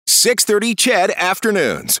6:30 CHED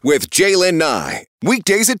Afternoons with Jaylen Nye.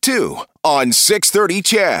 Weekdays at 2 on 6:30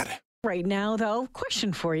 CHED. Right now, though,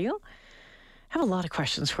 question for you. I have a lot of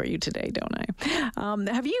questions for you today, don't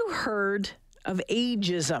I? Have you heard of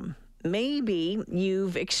ageism? Maybe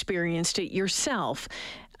you've experienced it yourself.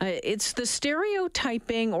 It's the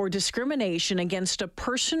stereotyping or discrimination against a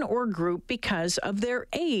person or group because of their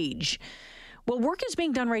age. Well, work is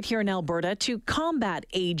being done right here in Alberta to combat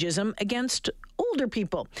ageism against older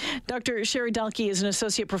people. Dr. Sherry Dalkey is an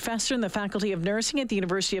associate professor in the Faculty of Nursing at the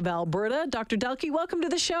University of Alberta. Dr. Dalkey, welcome to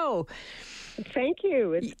the show. Thank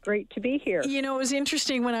you. It's great to be here. You know, it was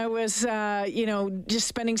interesting when I was, just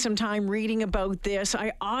spending some time reading about this.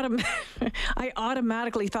 I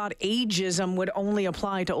automatically thought ageism would only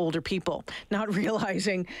apply to older people, not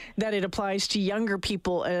realizing that it applies to younger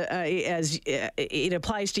people as it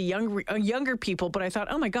applies to younger people. But I thought,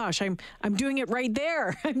 oh my gosh, I'm doing it right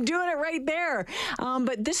there. I'm doing it right there.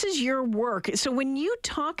 But this is your work. So when you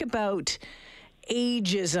talk about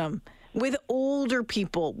ageism with older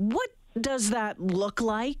people, what does that look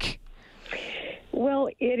like? Well,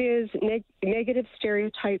 it is negative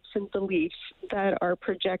stereotypes and beliefs that are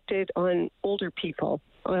projected on older people.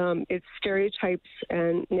 It's stereotypes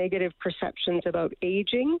and negative perceptions about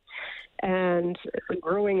aging and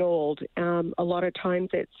growing old. A lot of times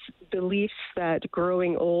it's beliefs that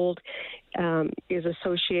growing old is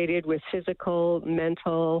associated with physical,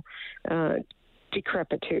 mental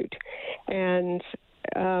decrepitude. And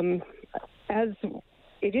as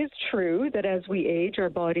it is true that as we age, our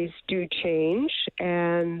bodies do change,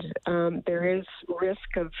 and there is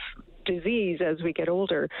risk of disease as we get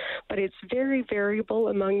older, but it's very variable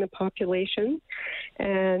among the population.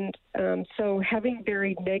 And so having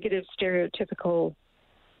very negative stereotypical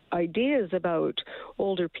ideas about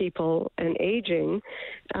older people and aging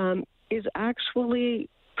is actually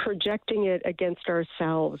projecting it against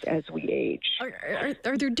ourselves as we age.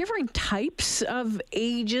 Are there different types of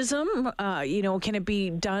ageism? Can it be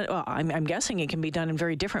done? Well, I'm guessing it can be done in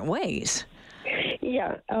very different ways.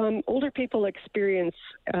 Yeah, older people experience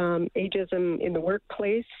ageism in the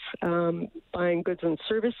workplace, buying goods and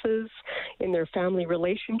services, in their family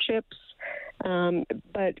relationships,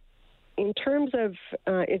 but in terms of,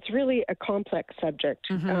 it's really a complex subject,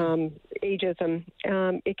 ageism.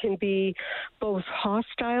 It can be both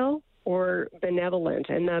hostile or benevolent,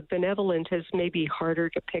 and the benevolent is maybe harder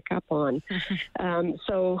to pick up on.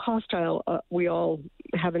 So hostile, we all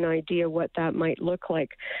have an idea what that might look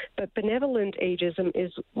like. But benevolent ageism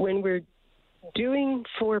is when we're doing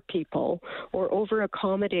for people or over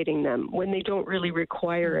accommodating them when they don't really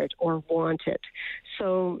require it or want it.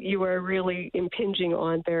 So you are really impinging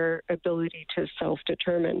on their ability to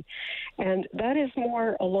self-determine. And that is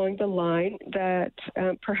more along the line that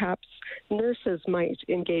perhaps nurses might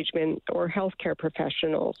engage in or healthcare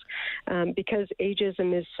professionals because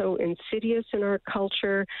ageism is so insidious in our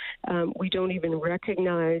culture. We don't even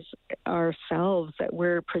recognize ourselves that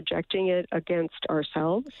we're projecting it against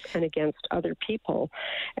ourselves and against other people.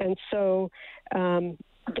 And so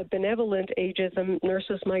the benevolent ageism,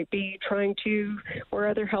 nurses might be trying to, or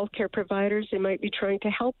other healthcare providers, they might be trying to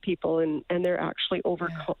help people, and they're actually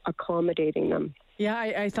accommodating them. Yeah,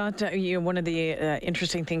 I thought one of the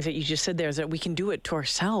interesting things that you just said there is that we can do it to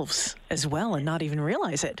ourselves as well and not even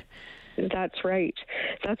realize it. That's right.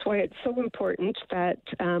 That's why it's so important that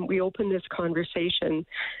we open this conversation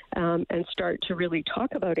and start to really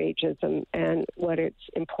talk about ageism and what it's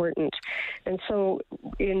important. And so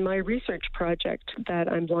in my research project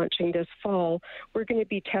that I'm launching this fall, we're going to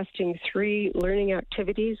be testing 3 learning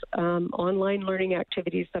activities, online learning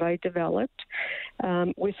activities that I developed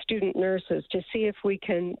with student nurses to see if we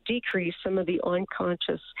can decrease some of the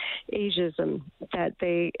unconscious ageism that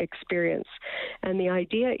they experience. And the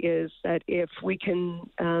idea is that if we can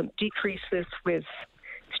decrease this with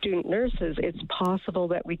student nurses, it's possible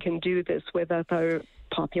that we can do this with other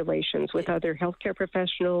populations, with other healthcare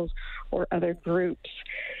professionals or other groups.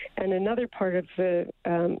 And another part of the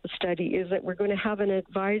study is that we're going to have an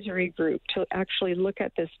advisory group to actually look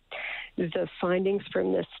at the findings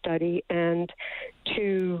from this study and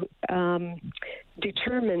to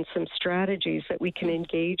determine some strategies that we can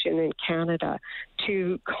engage in Canada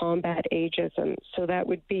to combat ageism. So that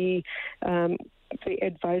would be, the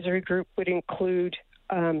advisory group would include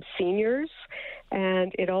seniors,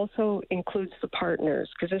 and it also includes the partners,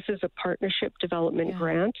 because this is a partnership development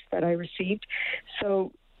grant that I received.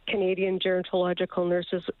 So Canadian Gerontological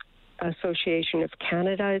Nurses Association of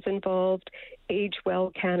Canada is involved, Age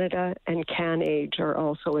Well Canada, and CanAge are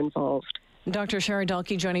also involved. Dr. Sherry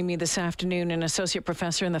Dalkey joining me this afternoon, an associate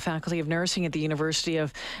professor in the Faculty of Nursing at the University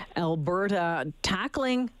of Alberta,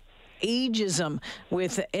 tackling ageism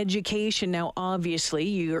with education. Now, obviously,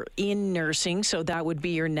 you're in nursing, so that would be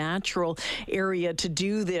your natural area to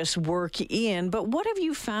do this work in. But what have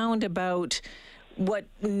you found about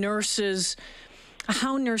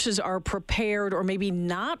how nurses are prepared or maybe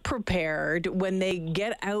not prepared when they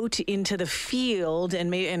get out into the field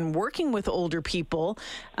and working with older people,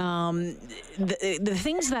 the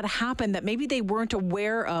things that happen that maybe they weren't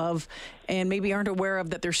aware of and maybe aren't aware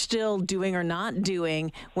of that they're still doing or not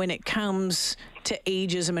doing when it comes to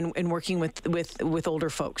ageism and working with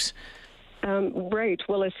older folks? Right.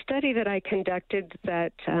 Well, a study that I conducted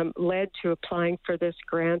that led to applying for this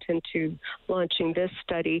grant and to launching this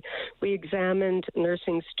study, we examined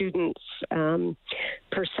nursing students'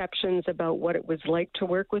 perceptions about what it was like to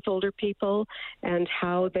work with older people and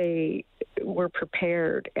how they were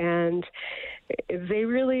prepared. And they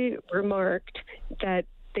really remarked that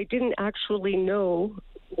they didn't actually know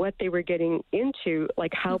what they were getting into,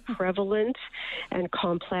 like how prevalent and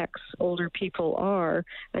complex older people are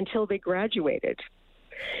until they graduated.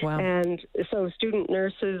 Wow. And so student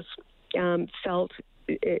nurses felt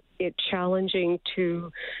it challenging to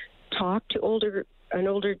talk to an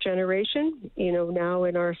older generation. You know, now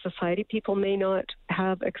in our society, people may not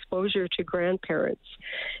have exposure to grandparents.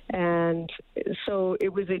 And so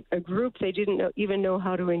it was a group they didn't even know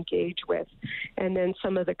how to engage with. And then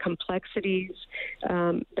some of the complexities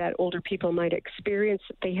that older people might experience,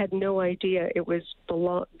 they had no idea it was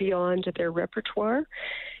beyond their repertoire.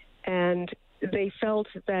 And they felt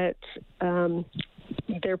that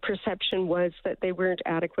their perception was that they weren't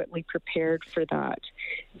adequately prepared for that.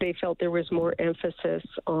 They felt there was more emphasis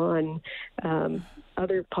on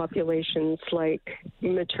other populations like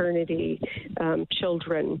maternity,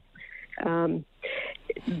 children.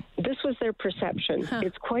 This was their perception.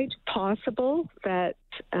 It's quite possible that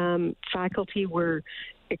faculty were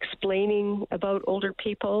explaining about older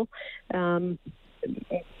people,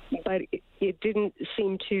 but it didn't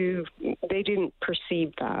seem to, they didn't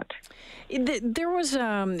perceive that. There was,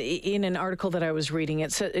 in an article that I was reading,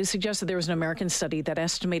 it suggested there was an American study that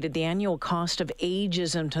estimated the annual cost of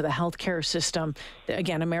ageism to the healthcare system,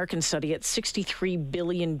 again, American study, at $63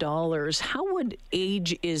 billion. How would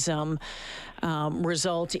ageism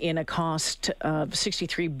result in a cost of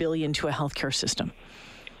 $63 billion to a healthcare system?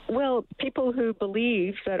 Well, people who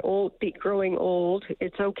believe that growing old,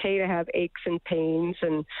 it's okay to have aches and pains,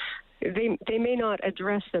 and they may not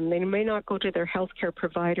address them. They may not go to their healthcare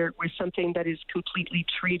provider with something that is completely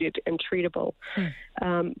treated and treatable.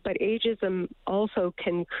 But ageism also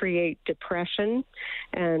can create depression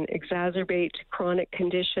and exacerbate chronic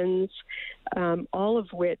conditions, all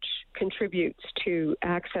of which contributes to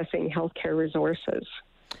accessing healthcare resources.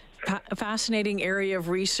 Fascinating area of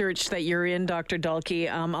research that you're in, Dr. Dalkey.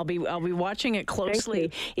 I'll be watching it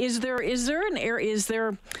closely. Is there a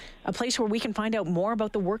place where we can find out more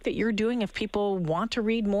about the work that you're doing if people want to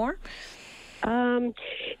read more?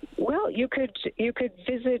 Well, you could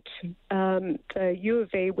visit the U of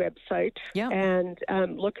A website and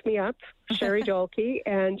look me up, Sherry Dalkey,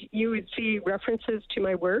 and you would see references to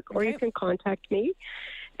my work, or you can contact me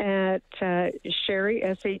at Sherry, SHERRY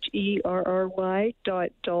 .Dalkey,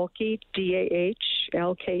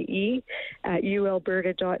 DAHLKE, at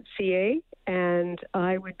ualberta.ca, and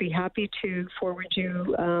I would be happy to forward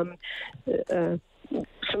you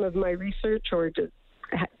some of my research or to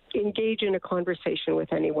engage in a conversation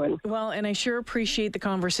with anyone. Well, and I sure appreciate the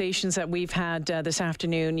conversations that we've had this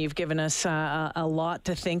afternoon. You've given us a lot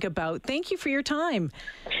to think about. Thank you for your time.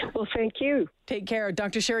 Well, thank you. Take care.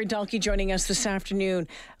 Dr. Sherry Dalkey joining us this afternoon,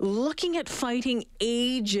 looking at fighting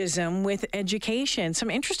ageism with education. Some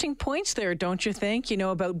interesting points there, don't you think? You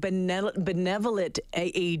know, about benevolent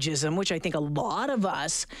ageism, which I think a lot of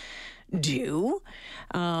us do.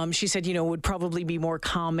 She said, you know, would probably be more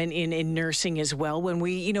common in nursing as well, when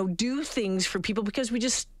we, you know, do things for people because we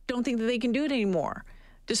just don't think that they can do it anymore,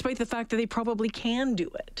 despite the fact that they probably can do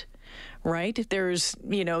it. Right? There's,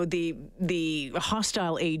 you know, the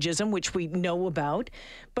hostile ageism, which we know about,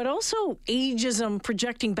 but also ageism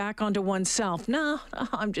projecting back onto oneself. No,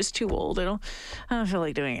 I'm just too old. I don't feel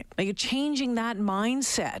like doing it. Like changing that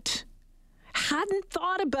mindset. Hadn't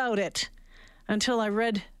thought about it until I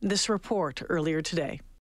read this report earlier today.